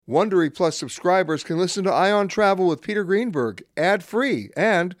Wondery Plus subscribers can listen to Ion Travel with Peter Greenberg ad-free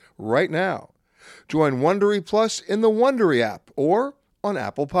and right now. Join Wondery Plus in the Wondery app or on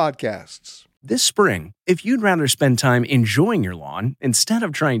Apple Podcasts. This spring, if you'd rather spend time enjoying your lawn instead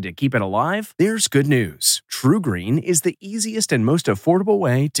of trying to keep it alive, there's good news. True Green is the easiest and most affordable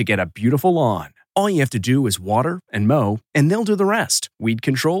way to get a beautiful lawn. All you have to do is water and mow, and they'll do the rest. Weed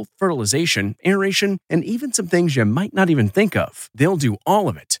control, fertilization, aeration, and even some things you might not even think of. They'll do all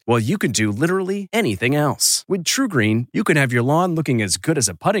of it, while you can do literally anything else. With True Green, you can have your lawn looking as good as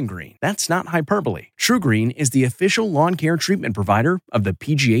a putting green. That's not hyperbole. True Green is the official lawn care treatment provider of the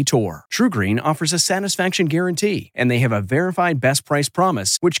PGA Tour. True Green offers a satisfaction guarantee, and they have a verified best price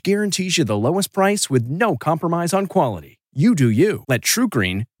promise, which guarantees you the lowest price with no compromise on quality. You do you. Let True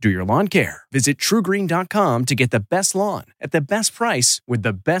Green do your lawn care. Visit truegreen.com to get the best lawn at the best price with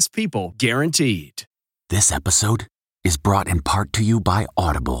the best people guaranteed. This episode is brought in part to you by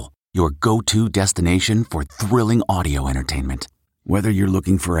Audible, your go-to destination for thrilling audio entertainment. Whether you're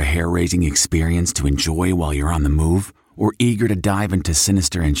looking for a hair-raising experience to enjoy while you're on the move or eager to dive into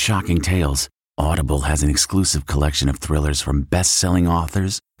sinister and shocking tales, Audible has an exclusive collection of thrillers from best-selling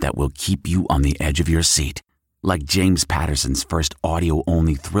authors that will keep you on the edge of your seat. Like James Patterson's first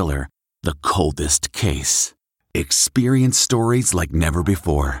audio-only thriller, The Coldest Case. Experience stories like never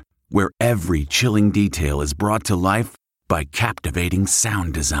before, where every chilling detail is brought to life by captivating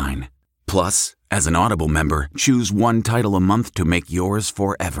sound design. Plus, as an Audible member, choose one title a month to make yours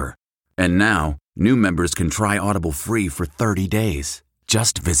forever. And now, new members can try Audible free for 30 days.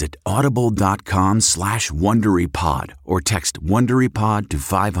 Just visit audible.com/WonderyPod or text WonderyPod to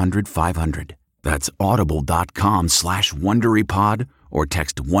 500-500. That's audible.com/WonderyPod or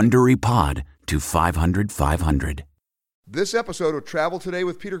text WonderyPod to 500-500. This episode of Travel Today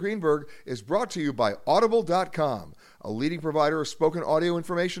with Peter Greenberg is brought to you by Audible.com, a leading provider of spoken audio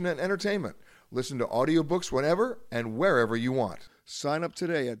information and entertainment. Listen to audiobooks whenever and wherever you want. Sign up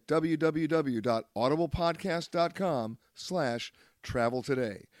today at www.audiblepodcast.com/travel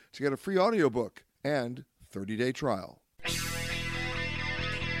today to get a free audiobook and 30-day trial.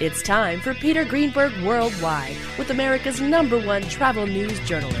 It's time for Peter Greenberg Worldwide with America's #1 travel news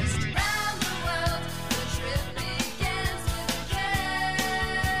journalist. Around the world, the trip begins with Ken.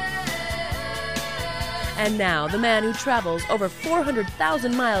 And now, the man who travels over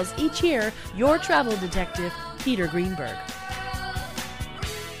 400,000 miles each year, your travel detective, Peter Greenberg.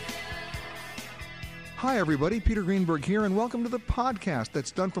 Hi, everybody. Peter Greenberg here, and welcome to the podcast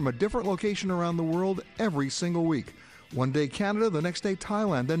that's done from a different location around the world every single week. One day Canada, the next day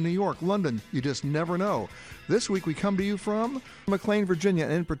Thailand, then New York, London. You just never know. This week we come to you from McLean, Virginia,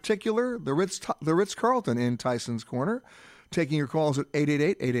 and in particular, the Ritz Carlton in Tyson's Corner. Taking your calls at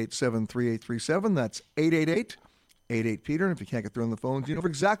 888-887-3837. That's 888-88-PETER. And if you can't get through on the phones, you know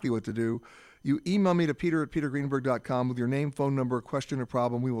exactly what to do. You email me to peter@petergreenberg.com with your name, phone number, question, or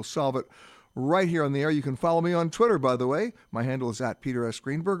problem. We will solve it right here on the air. You can follow me on Twitter, by the way. My handle is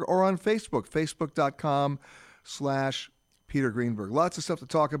 @PeterSGreenberg, or on Facebook, facebook.com/Peter Greenberg. Lots of stuff to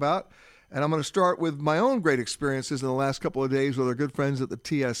talk about, and I'm going to start with my own great experiences in the last couple of days with our good friends at the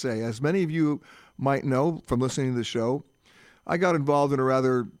TSA. As many of you might know from listening to the show, I got involved in a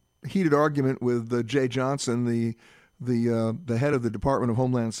rather heated argument with Jay Johnson, the head of the Department of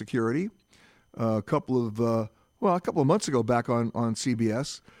Homeland Security, a couple of months ago back on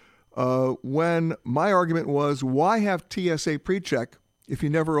CBS, when my argument was, why have TSA pre-check if you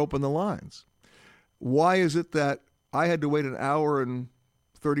never open the lines? Why is it that I had to wait an hour and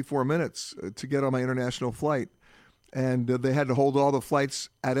 34 minutes to get on my international flight, and they had to hold all the flights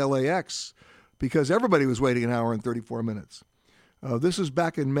at LAX because everybody was waiting an hour and 34 minutes? This was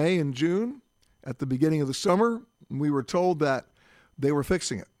back in May and June, at the beginning of the summer. We were told that they were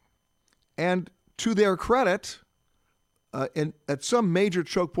fixing it. And to their credit, at some major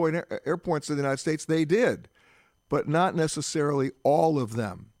choke point airports in the United States, they did, but not necessarily all of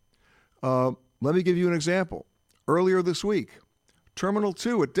them. Let me give you an example. Earlier this week, Terminal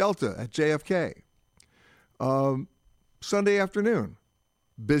 2 at Delta at JFK. Sunday afternoon,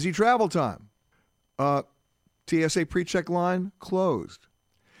 busy travel time. TSA pre-check line closed.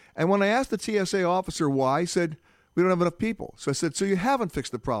 And when I asked the TSA officer why, he said, we don't have enough people. So I said, so you haven't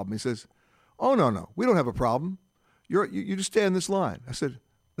fixed the problem? He says, oh, no, we don't have a problem. You just stay in this line. I said,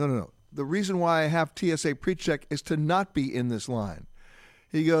 no. The reason why I have TSA pre-check is to not be in this line.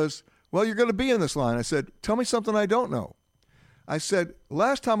 He goes, well, you're going to be in this line. I said, tell me something I don't know. I said,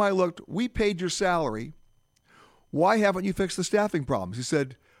 last time I looked, we paid your salary. Why haven't you fixed the staffing problems? He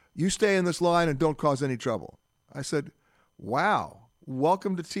said, you stay in this line and don't cause any trouble. I said, wow,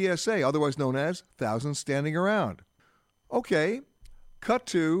 welcome to TSA, otherwise known as thousands standing around. Okay, Cut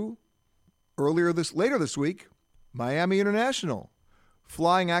to later this week, Miami International,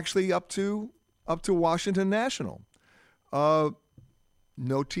 flying actually up to Washington National. No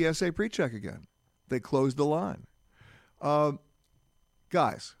TSA pre-check again. They closed the line.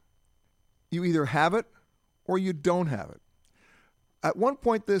 Guys, you either have it or you don't have it. At one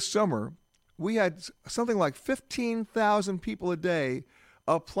point this summer, we had something like 15,000 people a day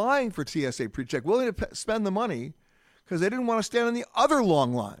applying for TSA pre-check, willing to spend the money because they didn't want to stand in the other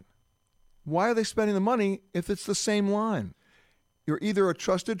long line. Why are they spending the money if it's the same line? You're either a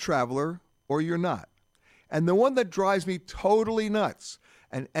trusted traveler or you're not. And the one that drives me totally nuts,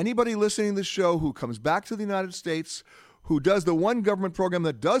 and anybody listening to the show who comes back to the United States, who does the one government program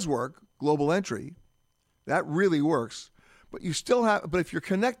that does work, Global Entry, that really works. But if you're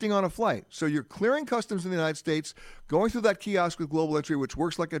connecting on a flight, so you're clearing customs in the United States, going through that kiosk with Global Entry, which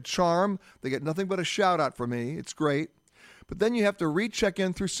works like a charm. They get nothing but a shout out from me. It's great. But then you have to recheck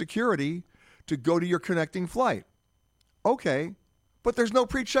in through security to go to your connecting flight. Okay, but there's no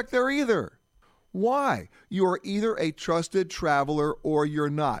pre-check there either. Why? You are either a trusted traveler or you're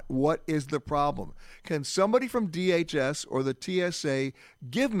not. What is the problem? Can somebody from DHS or the TSA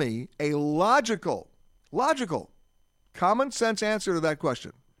give me a logical, common sense answer to that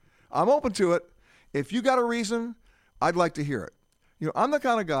question? I'm open to it. If you got a reason, I'd like to hear it. I'm the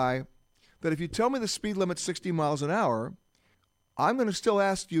kind of guy that if you tell me the speed limit's 60 miles an hour, I'm going to still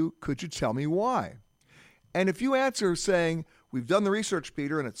ask you, could you tell me why? And if you answer saying, we've done the research,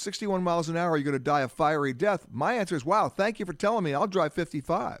 Peter, and at 61 miles an hour, you're going to die a fiery death, my answer is, wow, thank you for telling me. I'll drive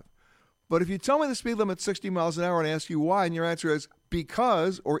 55. But if you tell me the speed limit's 60 miles an hour and I ask you why, and your answer is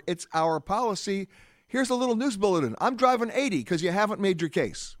because, or it's our policy, here's a little news bulletin. I'm driving 80 because you haven't made your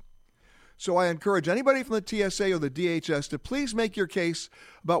case. So I encourage anybody from the TSA or the DHS to please make your case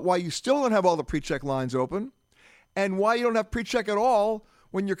about why you still don't have all the pre-check lines open and why you don't have pre-check at all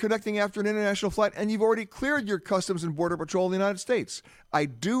when you're connecting after an international flight and you've already cleared your Customs and Border Patrol in the United States. I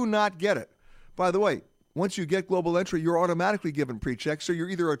do not get it. By the way, once you get Global Entry, you're automatically given pre-check, so you're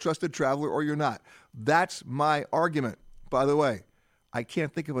either a trusted traveler or you're not. That's my argument. By the way, I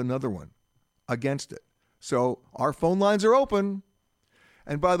can't think of another one against it. So our phone lines are open.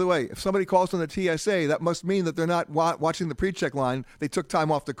 And by the way, if somebody calls from the TSA, that must mean that they're not watching the pre-check line. They took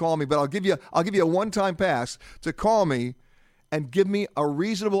time off to call me, but I'll give you a one-time pass to call me and give me a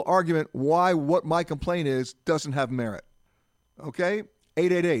reasonable argument why what my complaint is doesn't have merit. Okay?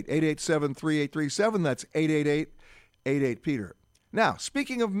 888-887-3837. That's 888-88-PETER. Now,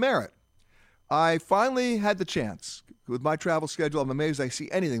 speaking of merit, I finally had the chance. With my travel schedule, I'm amazed I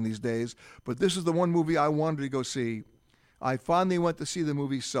see anything these days, but this is the one movie I wanted to go see. I finally went to see the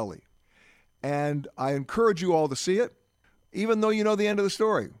movie Sully. And I encourage you all to see it, even though you know the end of the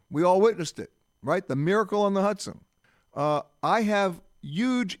story. We all witnessed it, right? The Miracle on the Hudson. I have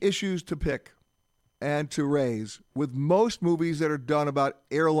huge issues to pick and to raise with most movies that are done about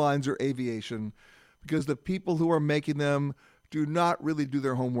airlines or aviation because the people who are making them do not really do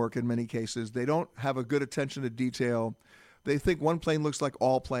their homework in many cases. They don't have a good attention to detail. They think one plane looks like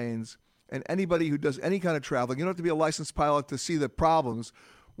all planes. And anybody who does any kind of traveling, you don't have to be a licensed pilot to see the problems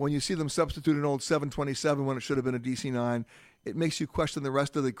when you see them substitute an old 727 when it should have been a DC-9. It makes you question the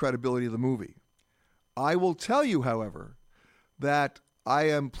rest of the credibility of the movie. I will tell you, however, that I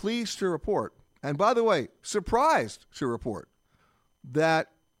am pleased to report, and by the way, surprised to report,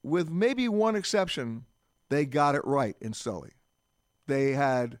 that with maybe one exception, they got it right in Sully. They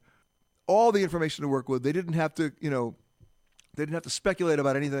had all the information to work with. They didn't have to, speculate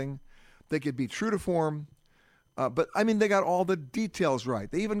about anything. They could be true to form. But I mean, they got all the details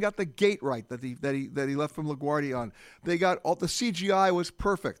right. They even got the gate right that he left from LaGuardia on. They got all the CGI was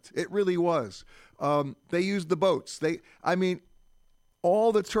perfect. It really was. They used the boats.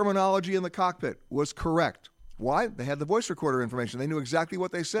 All the terminology in the cockpit was correct. Why? They had the voice recorder information. They knew exactly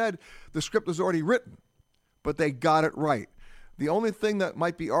what they said. The script was already written, but they got it right. The only thing that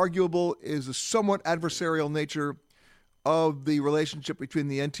might be arguable is the somewhat adversarial nature of the relationship between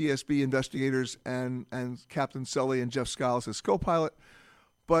the NTSB investigators and Captain Sully and Jeff Skiles, his co-pilot.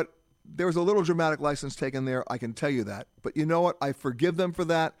 But there was a little dramatic license taken there, I can tell you that. But you know what? I forgive them for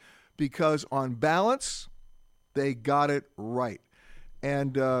that because on balance, they got it right.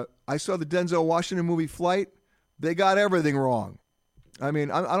 And I saw the Denzel Washington movie Flight. They got everything wrong. I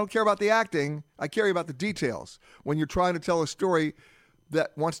mean, I don't care about the acting. I care about the details. When you're trying to tell a story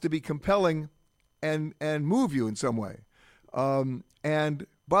that wants to be compelling and move you in some way. And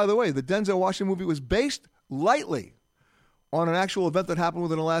by the way, the Denzel Washington movie was based lightly on an actual event that happened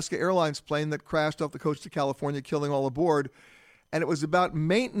with an Alaska Airlines plane that crashed off the coast of California, killing all aboard. And it was about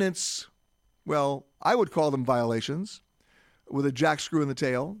maintenance, well, I would call them violations, with a jack screw in the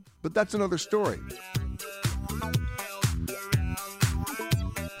tail, but that's another story.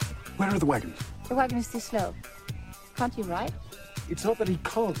 Where are the wagons? The wagon is too slow. Can't you ride? It's not that he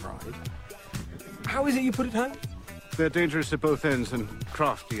can't ride. How is it you put it home? They're dangerous at both ends and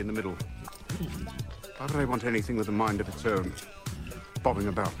crafty in the middle. Why would I want anything with a mind of its own, bobbing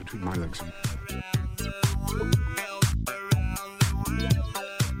about between my legs?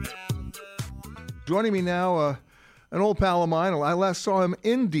 Joining me now, an old pal of mine. I last saw him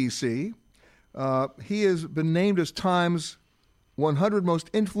in D.C. He has been named as Time's 100 most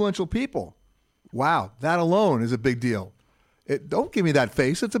influential people. Wow, that alone is a big deal. Don't give me that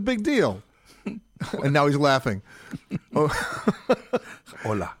face. It's a big deal. And now he's laughing. Oh.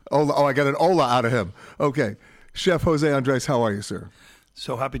 Hola. Hola. Oh, I got an hola out of him. Okay. Chef Jose Andres, how are you, sir?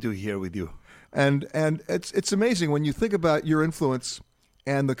 So happy to be here with you. And it's amazing when you think about your influence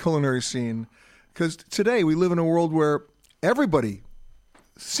and the culinary scene, because today we live in a world where everybody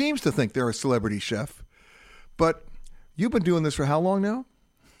seems to think they're a celebrity chef. But you've been doing this for how long now?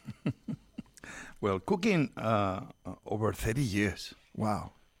 Well, cooking over 30 years.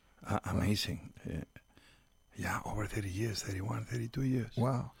 Wow. Amazing. Yeah, over 30 years, 31, 32 years.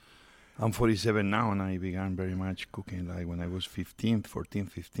 Wow. I'm 47 now, and I began very much cooking like when I was 15.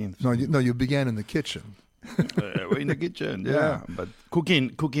 No, you began in the kitchen. In the kitchen, yeah. But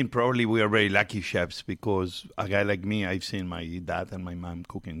cooking, probably we are very lucky chefs because a guy like me, I've seen my dad and my mom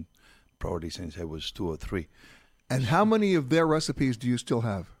cooking probably since I was 2 or 3. And how many of their recipes do you still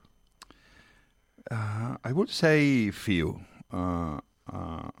have? I would say few.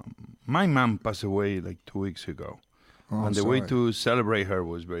 My mom passed away like 2 weeks ago. Oh, and the sorry. way to celebrate her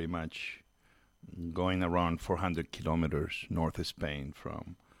was very much going around 400 kilometers north of Spain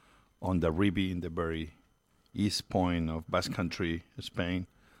from Hondarribia in the very east point of Basque Country, Spain,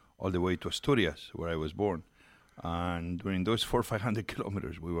 all the way to Asturias, where I was born. And during those 400 or 500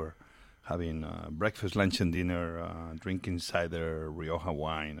 kilometers, we were having breakfast, lunch, and dinner, drinking cider, Rioja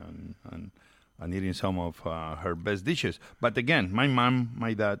wine, and eating some of her best dishes. But again, my mom,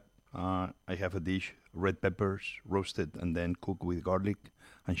 my dad, I have a dish, red peppers, roasted and then cooked with garlic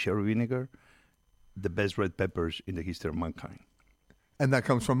and sherry vinegar. The best red peppers in the history of mankind. And that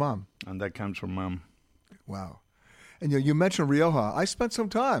comes from Mom. And that comes from Mom. Wow. And you mentioned Rioja. I spent some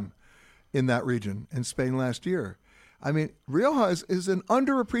time in that region in Spain last year. I mean, Rioja is an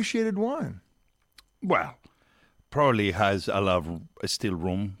underappreciated wine. Well, probably has a lot of still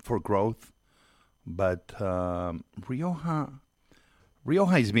room for growth. But Rioja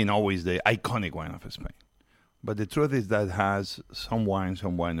has been always the iconic wine of Spain. But the truth is that has some wines,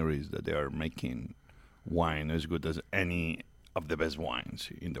 some wineries that they are making wine as good as any of the best wines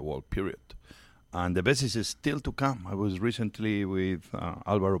in the world, period. And the best is still to come. I was recently with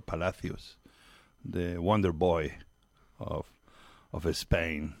Alvaro Palacios, the wonder boy of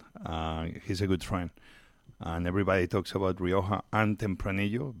Spain. He's a good friend. And everybody talks about Rioja and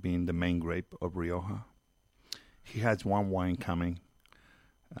Tempranillo being the main grape of Rioja. He has one wine coming,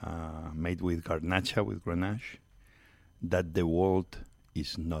 made with garnacha, with Grenache, that the world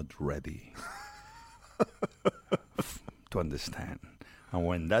is not ready to understand. And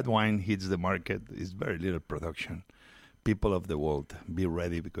when that wine hits the market, it's very little production. People of the world, be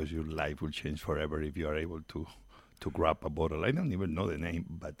ready because your life will change forever if you are able to grab a bottle. I don't even know the name,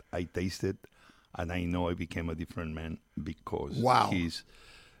 but I tasted and I know I became a different man because he's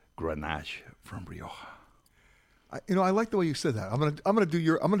Grenache from Rioja. I like the way you said that. I'm gonna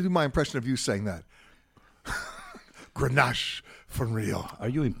do my impression of you saying that. Grenache from Rioja. Are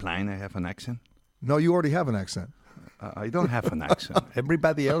you implying I have an accent? No, you already have an accent. I don't have an accent.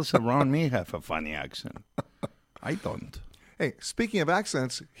 Everybody else around me have a funny accent. I don't. Hey, speaking of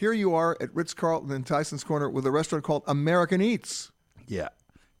accents, here you are at Ritz Carlton in Tyson's Corner with a restaurant called American Eats. Yeah.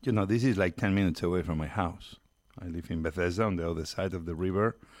 You know, this is like 10 minutes away from my house. I live in Bethesda on the other side of the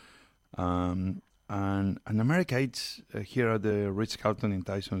river. And America Eats here at the Ritz Carlton in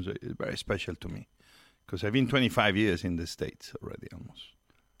Tyson is very special to me because I've been 25 years in the States already almost.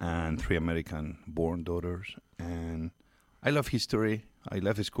 And 3 American-born daughters. And I love history. I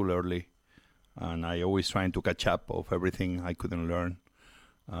left school early. And I always trying to catch up of everything I couldn't learn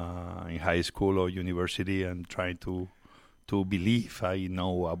in high school or university and trying to believe I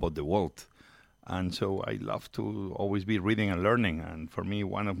know about the world. And so I love to always be reading and learning. And for me,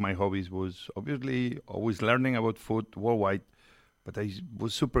 one of my hobbies was obviously always learning about food worldwide. But I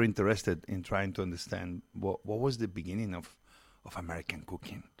was super interested in trying to understand what was the beginning of American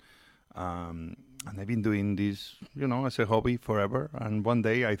cooking. And I've been doing this, as a hobby forever. And one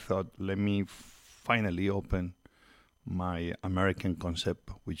day I thought, let me finally open my American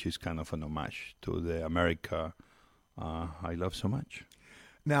concept, which is kind of an homage to the America I love so much.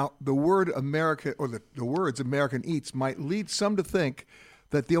 Now, the word America, or the words American Eats might lead some to think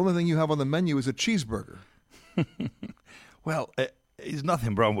that the only thing you have on the menu is a cheeseburger. Well, there's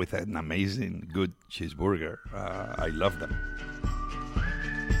nothing wrong with an amazing, good cheeseburger. I love them.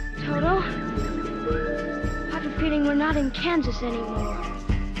 Toto, I have a feeling we're not in Kansas anymore.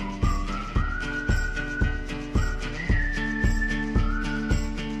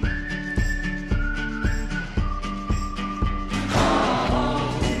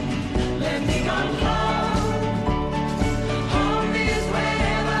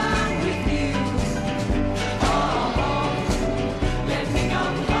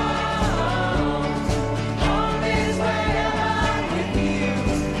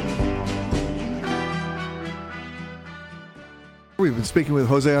 We've been speaking with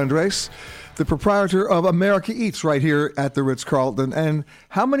Jose Andres, the proprietor of America Eats right here at the Ritz Carlton. And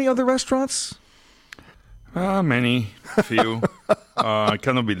how many other restaurants? Many, few. I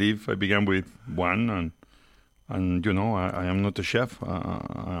cannot believe I began with one, and you know, I am not a chef.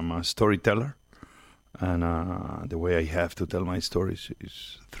 I'm a storyteller, and the way I have to tell my stories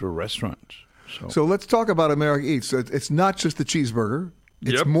is through restaurants. So let's talk about America Eats. It's not just the cheeseburger.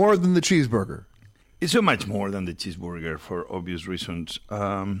 It's more than the cheeseburger. It's so much more than the cheeseburger for obvious reasons.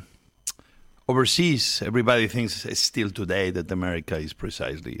 Overseas, everybody thinks still today that America is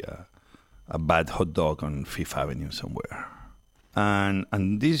precisely a bad hot dog on Fifth Avenue somewhere.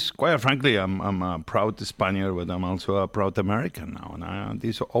 And this, quite frankly, I'm a proud Spaniard, but I'm also a proud American now. And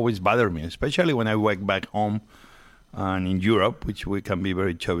this always bothered me, especially when I went back home and in Europe, which we can be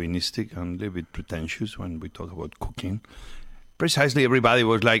very chauvinistic and a little bit pretentious when we talk about cooking. Precisely, everybody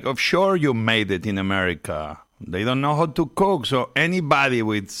was like, "Oh, sure, you made it in America. They don't know how to cook, so anybody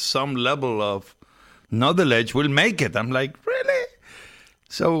with some level of knowledge will make it." I'm like, really?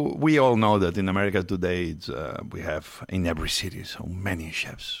 So we all know that in America today, we have in every city so many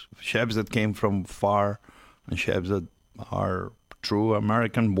chefs that came from far, and chefs that are true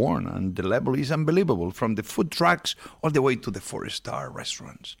American-born, and the level is unbelievable, from the food trucks all the way to the four-star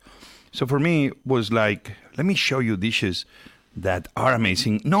restaurants. So for me, it was like, let me show you dishes that are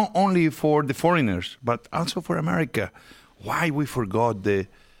amazing, not only for the foreigners, but also for America. Why we forgot the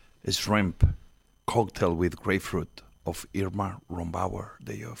shrimp cocktail with grapefruit of Irma Rombauer,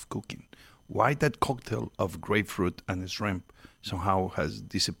 Day of Cooking. Why that cocktail of grapefruit and shrimp somehow has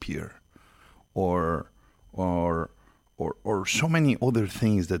disappeared. Or so many other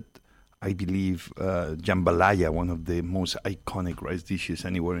things that I believe jambalaya, one of the most iconic rice dishes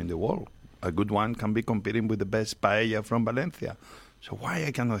anywhere in the world. A good one can be competing with the best paella from Valencia. So why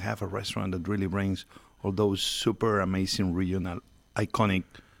I cannot have a restaurant that really brings all those super amazing regional, iconic,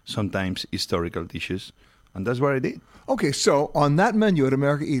 sometimes historical dishes? And that's what I did. Okay, so on that menu at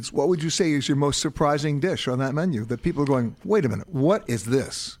America Eats, what would you say is your most surprising dish on that menu that people are going, wait a minute, what is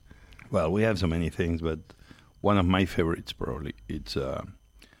this? Well, we have so many things, but one of my favorites probably, it's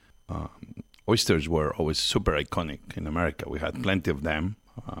oysters were always super iconic in America. We had plenty of them.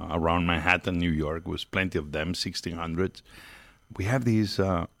 Around Manhattan, New York, was plenty of them, 1600s. We have this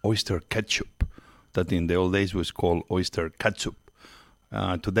oyster ketchup that in the old days was called oyster ketchup.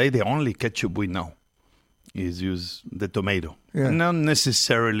 Today, the only ketchup we know is use the tomato. Yeah. Not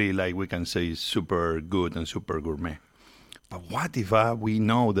necessarily like we can say super good and super gourmet. But what if we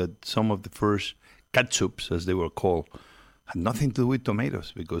know that some of the first ketchups, as they were called, had nothing to do with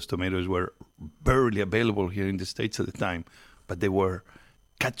tomatoes, because tomatoes were barely available here in the States at the time, but they were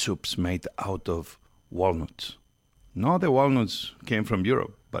ketchups made out of walnuts. No, the walnuts came from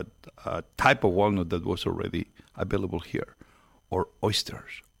Europe, but a type of walnut that was already available here, or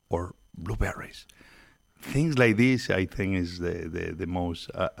oysters, or blueberries. Things like this, I think, is the most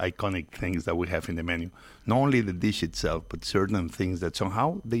iconic things that we have in the menu. Not only the dish itself, but certain things that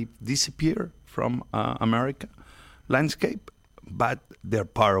somehow they disappear from America landscape, but they're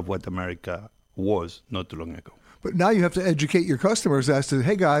part of what America was not too long ago. But now you have to educate your customers as to,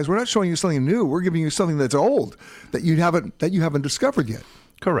 hey guys, we're not showing you something new. We're giving you something that's old that you haven't discovered yet.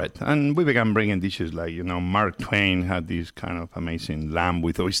 Correct. And we began bringing dishes like, Mark Twain had this kind of amazing lamb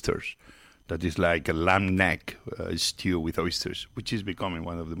with oysters that is like a lamb neck stew with oysters, which is becoming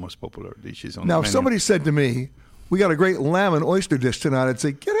one of the most popular dishes on the menu. Now, if somebody said to me, we got a great lamb and oyster dish tonight, I'd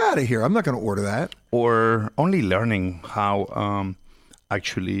say, get out of here. I'm not going to order that. Or only learning how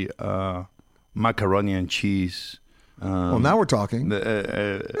actually macaroni and cheese. Well, now we're talking.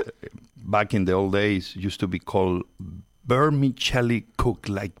 Back in the old days, used to be called vermicelli cooked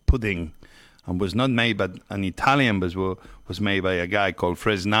like pudding, and was not made by an Italian, but was made by a guy called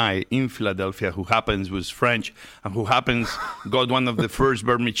Fresnay in Philadelphia, who was French, and who got one of the first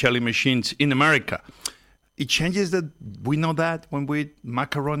vermicelli machines in America. it changes that we know that when we eat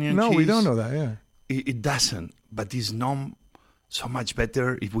macaroni and cheese. No, we don't know that, yeah. It doesn't, but it's not so much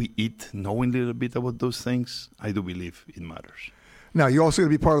better if we eat knowing a little bit about those things. I do believe it matters. Now, you're also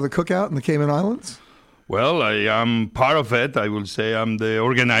going to be part of the cookout in the Cayman Islands? Well, I am part of it. I will say I'm the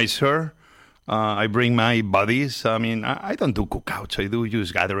organizer. I bring my buddies. I mean, I don't do cookouts. I do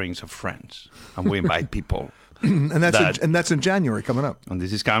use gatherings of friends, and we invite people. and that's in January coming up. And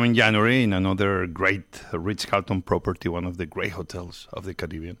this is coming January in another great Ritz Carlton property, one of the great hotels of the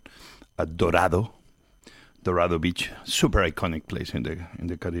Caribbean, at Dorado Beach, super iconic place in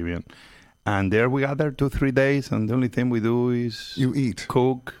the Caribbean. And there we gather 2-3 days, and the only thing we do is you eat,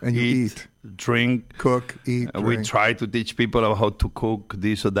 cook, and you eat, drink, cook, eat. We try to teach people how to cook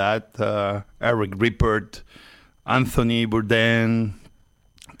this or that. Eric Rippert, Anthony Bourdain,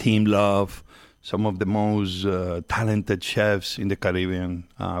 Tim Love, some of the most talented chefs in the Caribbean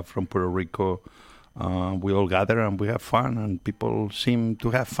from Puerto Rico. We all gather and we have fun, and people seem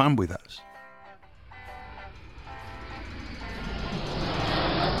to have fun with us.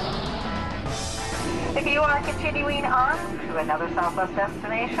 If you are continuing on to another Southwest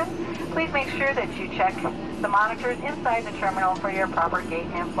destination, please make sure that you check the monitors inside the terminal for your proper gate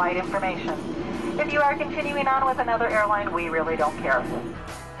and flight information. If you are continuing on with another airline, we really don't care.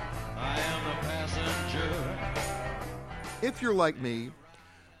 I am a passenger. If you're like me,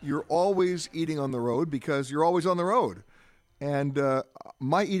 you're always eating on the road because you're always on the road. And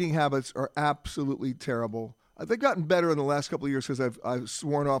my eating habits are absolutely terrible. They've gotten better in the last couple of years because I've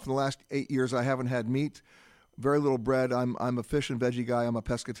sworn off. In the last 8 years, I haven't had meat, very little bread. I'm a fish and veggie guy. I'm a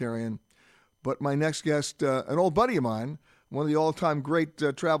pescatarian. But my next guest, an old buddy of mine, one of the all-time great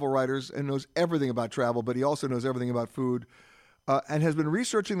travel writers, and knows everything about travel, but he also knows everything about food, and has been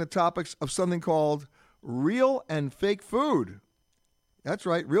researching the topics of something called real and fake food. That's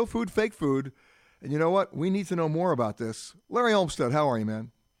right, real food, fake food. And you know what? We need to know more about this. Larry Olmsted, how are you, man?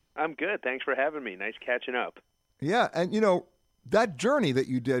 I'm good. Thanks for having me. Nice catching up. Yeah, and you know, that journey that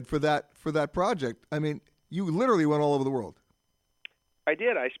you did for that project, I mean, you literally went all over the world. I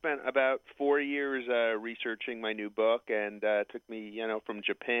did. I spent about 4 years researching my new book, and it took me, from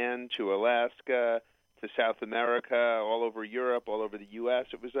Japan to Alaska to South America, all over Europe, all over the U.S.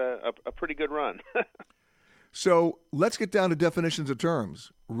 It was a pretty good run. So let's get down to definitions of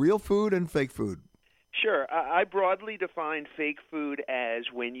terms. Real food and fake food. Sure. I broadly define fake food as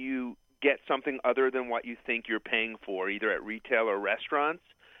when you get something other than what you think you're paying for, either at retail or restaurants.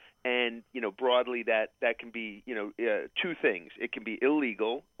 And, broadly that can be, two things. It can be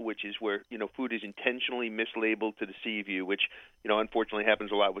illegal, which is where, food is intentionally mislabeled to deceive you, which, unfortunately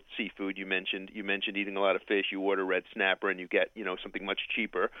happens a lot with seafood. You mentioned eating a lot of fish. You order red snapper and you get, something much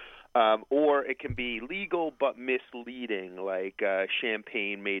cheaper. Or it can be legal but misleading, like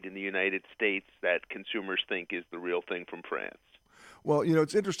champagne made in the United States that consumers think is the real thing from France. Well,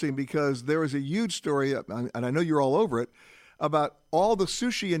 it's interesting because there is a huge story, and I know you're all over it, about all the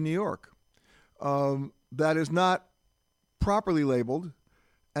sushi in New York that is not properly labeled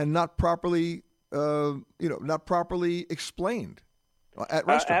and not properly, not properly explained at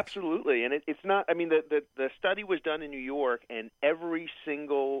restaurants. Absolutely, and it's not. I mean, the study was done in New York, and every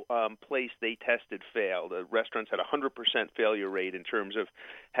single place they tested failed. The restaurants had a 100% failure rate in terms of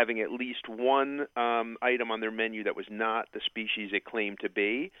having at least one item on their menu that was not the species it claimed to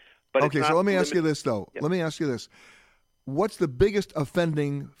be. But okay, so let me ask you this, though. Yep. Let me ask you this. What's the biggest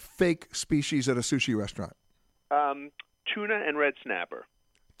offending fake species at a sushi restaurant? Tuna and red snapper.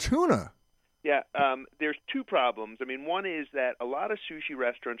 Tuna? Yeah, there's two problems. I mean, one is that a lot of sushi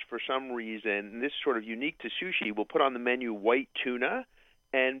restaurants, for some reason, and this is sort of unique to sushi, will put on the menu white tuna,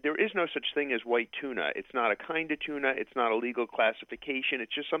 and there is no such thing as white tuna. It's not a kind of tuna. It's not a legal classification.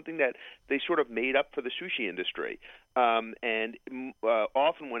 It's just something that they sort of made up for the sushi industry. And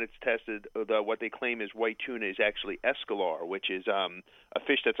often when it's tested, what they claim is white tuna is actually escalar, which is a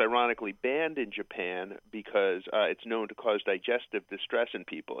fish that's ironically banned in Japan because it's known to cause digestive distress in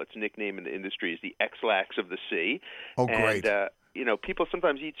people. Its nickname in the industry is the X-lax of the sea. Oh, great. And, people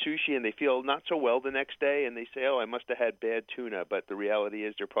sometimes eat sushi and they feel not so well the next day, and they say, I must have had bad tuna. But the reality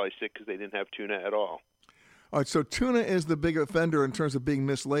is they're probably sick because they didn't have tuna at all. All right, so tuna is the big offender in terms of being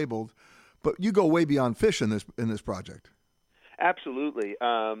mislabeled, but you go way beyond fish in this project. Absolutely.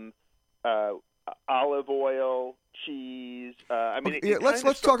 Olive oil, cheese.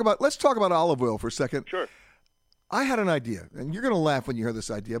 Let's talk about olive oil for a second. Sure. I had an idea, and you're going to laugh when you hear this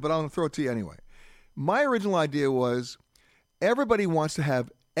idea, but I'm going to throw it to you anyway. My original idea was everybody wants to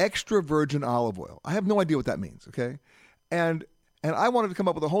have extra virgin olive oil. I have no idea what that means, okay? And I wanted to come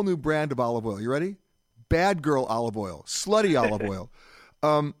up with a whole new brand of olive oil. You ready? Bad girl olive oil, slutty olive oil.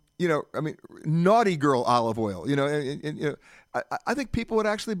 naughty girl olive oil. And I think people would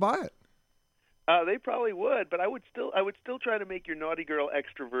actually buy it. They probably would, but I would still try to make your naughty girl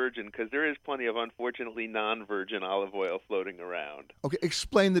extra virgin because there is plenty of, unfortunately, non-virgin olive oil floating around. Okay,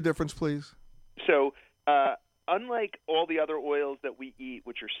 explain the difference, please. So, unlike all the other oils that we eat,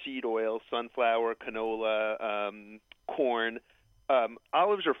 which are seed oil, sunflower, canola, corn,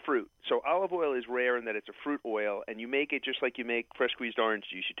 olives are fruit. So olive oil is rare in that it's a fruit oil, and you make it just like you make fresh squeezed orange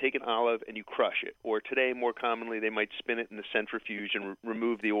juice. You take an olive and you crush it. Or today, more commonly, they might spin it in the centrifuge and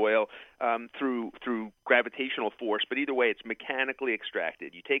remove the oil through gravitational force. But either way, it's mechanically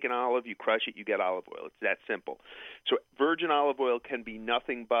extracted. You take an olive, you crush it, you get olive oil. It's that simple. So virgin olive oil can be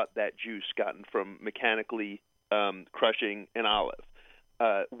nothing but that juice gotten from mechanically crushing an olive.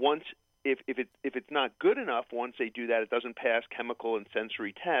 If it's not good enough, once they do that, it doesn't pass chemical and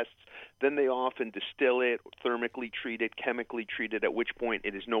sensory tests, then they often distill it, thermically treat it, chemically treat it, at which point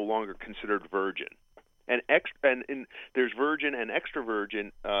it is no longer considered virgin. And there's virgin and extra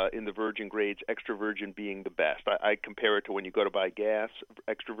virgin in the virgin grades, extra virgin being the best. I compare it to when you go to buy gas.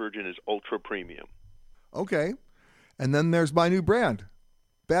 Extra virgin is ultra premium. Okay. And then there's my new brand,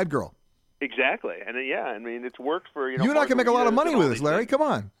 Bad Girl. Exactly. And it's worked for, You and I can make a lot of money with this, Larry. Come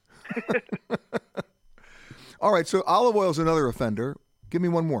on. All right, so olive oil is another offender. Give me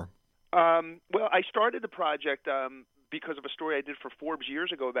one more. Well, I started the project because of a story I did for Forbes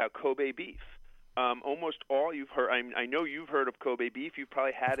years ago about Kobe beef. Almost all you've heard, I know you've heard of Kobe beef. You've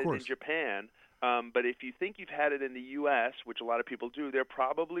probably had it in Japan. But if you think you've had it in the U.S., which a lot of people do, they're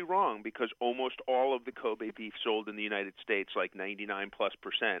probably wrong because almost all of the Kobe beef sold in the United States, like 99+%,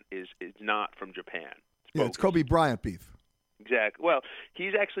 is not from Japan. It's Kobe Bryant beef. Exactly. Well,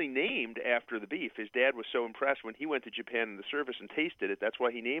 he's actually named after the beef. His dad was so impressed when he went to Japan in the service and tasted it. That's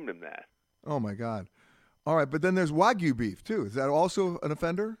why he named him that. Oh, my God. All right, but then there's Wagyu beef, too. Is that also an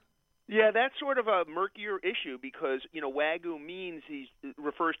offender? Yeah, that's sort of a murkier issue because, Wagyu means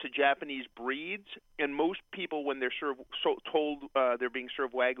refers to Japanese breeds, and most people, when they're told they're being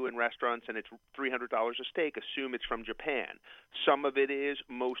served Wagyu in restaurants and it's $300 a steak, assume it's from Japan. Some of it is,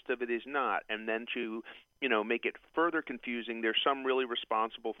 most of it is not. And then to, make it further confusing, there's some really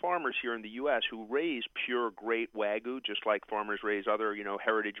responsible farmers here in the U.S. who raise pure great Wagyu, just like farmers raise other,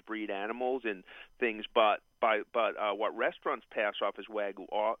 heritage breed animals and things, but what restaurants pass off as Wagyu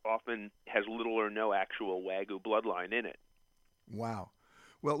often has little or no actual Wagyu bloodline in it. Wow.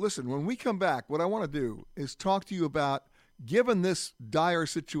 Well, listen, when we come back, what I want to do is talk to you about, given this dire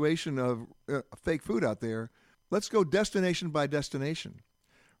situation of fake food out there, let's go destination by destination,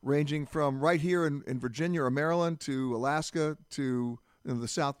 ranging from right here in Virginia or Maryland to Alaska to the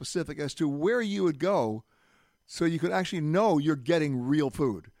South Pacific, as to where you would go so you could actually know you're getting real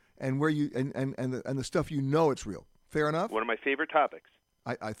food. And where you and the stuff it's real. Fair enough? One of my favorite topics.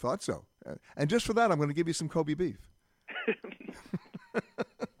 I thought so. And just for that, I'm going to give you some Kobe beef.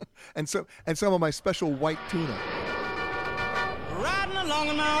 and some of my special white tuna. Riding along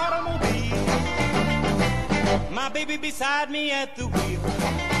in my automobile, my baby beside me at the wheel,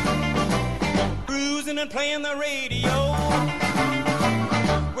 cruising and playing the radio,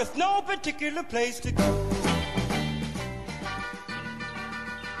 with no particular place to go.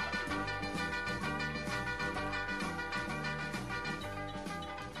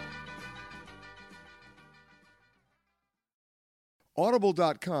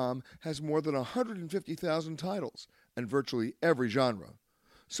 Audible.com has more than 150,000 titles and virtually every genre.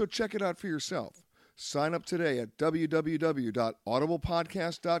 So check it out for yourself. Sign up today at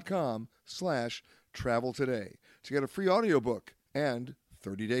www.audiblepodcast.com/travel today to get a free audiobook and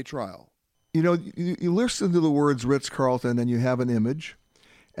 30-day trial. You listen to the words Ritz Carlton and you have an image,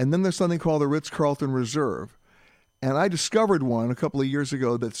 and then there's something called the Ritz Carlton Reserve. And I discovered one a couple of years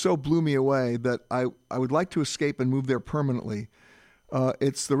ago that so blew me away that I would like to escape and move there permanently.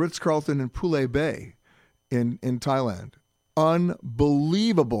 It's the Ritz Carlton in Pule Bay in Thailand.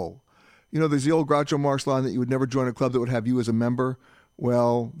 Unbelievable. There's the old Groucho Marx line that you would never join a club that would have you as a member.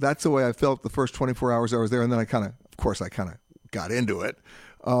 Well, that's the way I felt the first 24 hours I was there, and then I kind of got into it.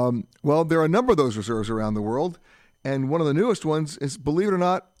 Well, there are a number of those reserves around the world, and one of the newest ones is, believe it or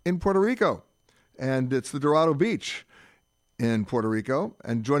not, in Puerto Rico. And it's the Dorado Beach in Puerto Rico.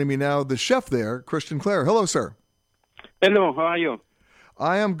 And joining me now, the chef there, Christian Clare. Hello, sir. Hello, how are you?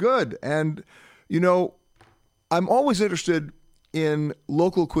 I am good. And, I'm always interested in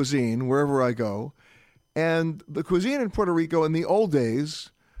local cuisine wherever I go. And the cuisine in Puerto Rico in the old days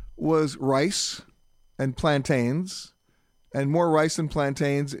was rice and plantains, and more rice and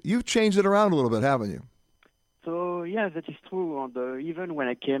plantains. You've changed it around a little bit, haven't you? So, yeah, that is true. And even when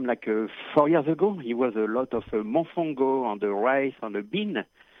I came 4 years ago, it was a lot of mofongo on the rice, on the bean.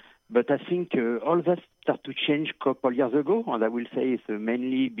 But I think all that started to change a couple years ago, and I will say it's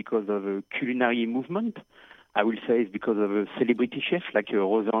mainly because of a culinary movement. I will say it's because of a celebrity chef like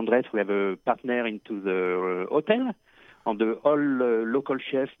Rose Andres. We have a partner into the hotel, and all local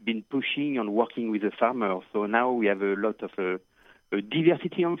chefs been pushing and working with the farmers. So now we have a lot of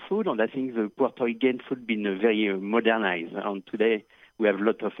diversity on food, and I think the Puerto Rican food been very modernized. And today we have a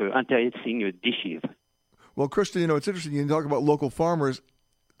lot of interesting dishes. Well, Christian, it's interesting. You talk about local farmers.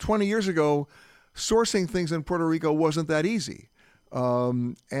 20 years ago, sourcing things in Puerto Rico wasn't that easy.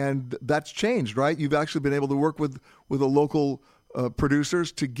 And that's changed, right? You've actually been able to work with the local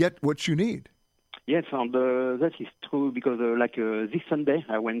producers to get what you need. Yes, and that is true because this Sunday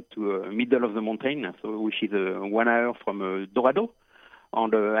I went to middle of the mountain, which is 1 hour from Dorado,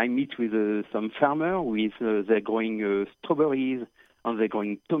 and I meet with some farmer with they're growing strawberries, and they're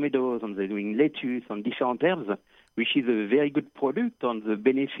growing tomatoes, and they're doing lettuce and different herbs, which is a very good product. And the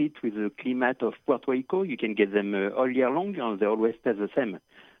benefit with the climate of Puerto Rico, you can get them all year long, and they always stay the same.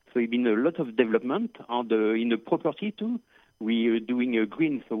 So it's been a lot of development, and in the property too. We're doing a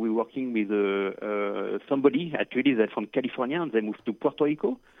green, so we're working with somebody, actually they're from California, and they moved to Puerto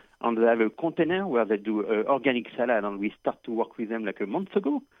Rico, and they have a container where they do organic salad, and we start to work with them like a month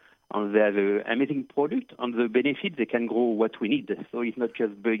ago, and they have an amazing product, and the benefit, they can grow what we need, so it's not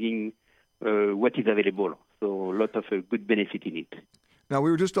just bringing what is available, so a lot of good benefit in it. Now,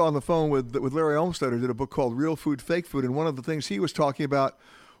 we were just on the phone with Larry Olmstead, who did a book called Real Food, Fake Food, and one of the things he was talking about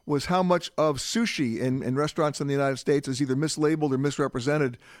was how much of sushi in restaurants in the United States is either mislabeled or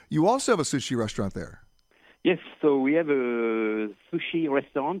misrepresented. You also have a sushi restaurant there. Yes, so we have a sushi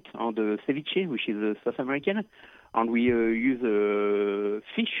restaurant on the ceviche, which is South American, and we use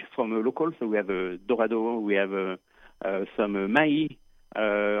fish from a local. So we have dorado, we have some mahi,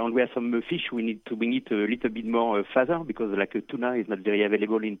 and we have some fish. We need to bring it a little bit more further because like a tuna is not very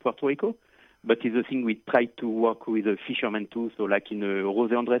available in Puerto Rico. But it's a thing we try to work with a fisherman too. So like in a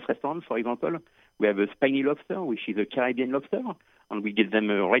Rose Andres restaurant, for example, we have a spiny lobster, which is a Caribbean lobster, and we get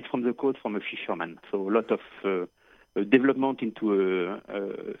them right from the coast from a fisherman. So a lot of development into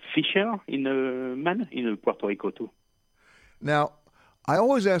a fisher in Puerto Rico too. Now, I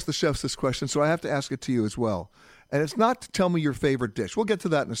always ask the chefs this question, so I have to ask it to you as well. And it's not to tell me your favorite dish. We'll get to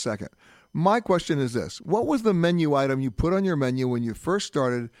that in a second. My question is this. What was the menu item you put on your menu when you first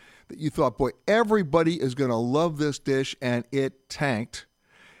started that you thought, boy, everybody is going to love this dish, and it tanked?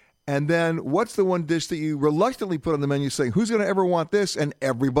 And then what's the one dish that you reluctantly put on the menu saying, who's going to ever want this? And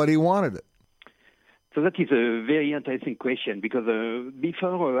everybody wanted it. So that is a very interesting question because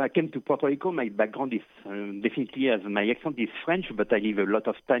before I came to Puerto Rico, my background is definitely, as my accent is French, but I live a lot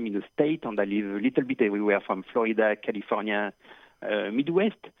of time in the States, and I live a little bit everywhere from Florida, California,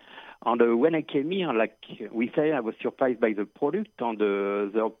 Midwest. And when I came here, like we say, I was surprised by the product. And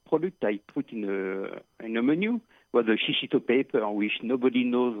the product I put in a menu was a shishito pepper, which nobody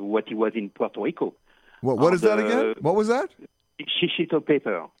knows what it was in Puerto Rico. What is that again? What was that? Shishito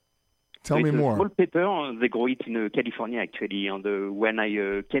pepper. Tell me more. Small pepper, they grow it in California actually. And when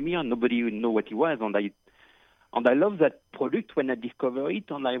I came here, nobody would know what it was. And I love that product when I discovered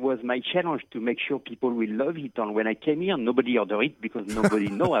it, and it was my challenge to make sure people will love it. And when I came here, nobody ordered it because nobody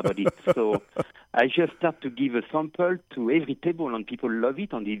know about it. So I just start to give a sample to every table, and people love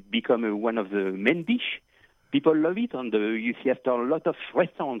it, and it become one of the main dish. People love it, and you see after a lot of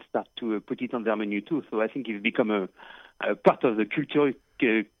restaurants start to put it on their menu too. So I think it's become a part of the culture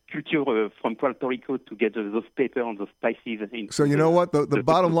from Puerto Rico to get those pepper and those spices. So you know what? The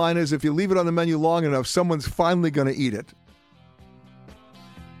bottom line is if you leave it on the menu long enough, someone's finally going to eat it.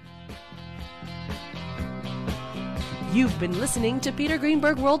 You've been listening to Peter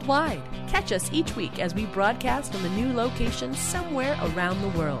Greenberg Worldwide. Catch us each week as we broadcast from a new location somewhere around the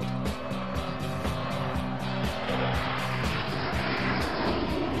world.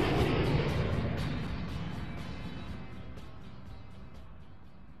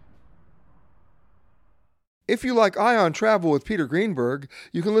 If you like Eye on Travel with Peter Greenberg,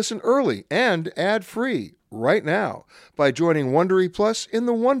 you can listen early and ad-free right now by joining Wondery Plus in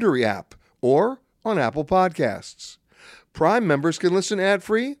the Wondery app or on Apple Podcasts. Prime members can listen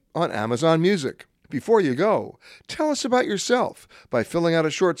ad-free on Amazon Music. Before you go, tell us about yourself by filling out a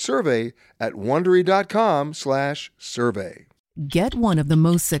short survey at Wondery.com/survey. Get one of the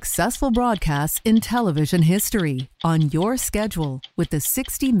most successful broadcasts in television history on your schedule with the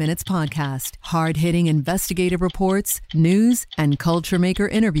 60 Minutes Podcast. Hard-hitting investigative reports, news, and culture maker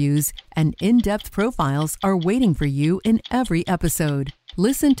interviews, and in-depth profiles are waiting for you in every episode.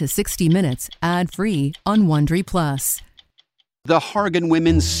 Listen to 60 Minutes ad-free on Wondery Plus. The Hargan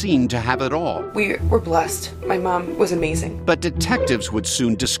women seemed to have it all. We were blessed. My mom was amazing. But detectives would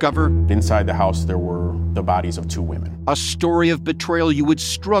soon discover... inside the house, there were the bodies of 2 women. A story of betrayal you would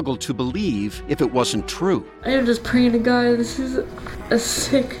struggle to believe if it wasn't true. I am just praying to God, this is a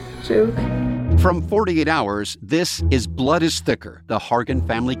sick joke. From 48 Hours, this is Blood is Thicker, The Hargan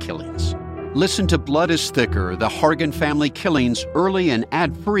Family Killings. Listen to Blood is Thicker, The Hargan Family Killings early and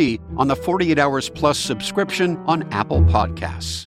ad-free on the 48 Hours Plus subscription on Apple Podcasts.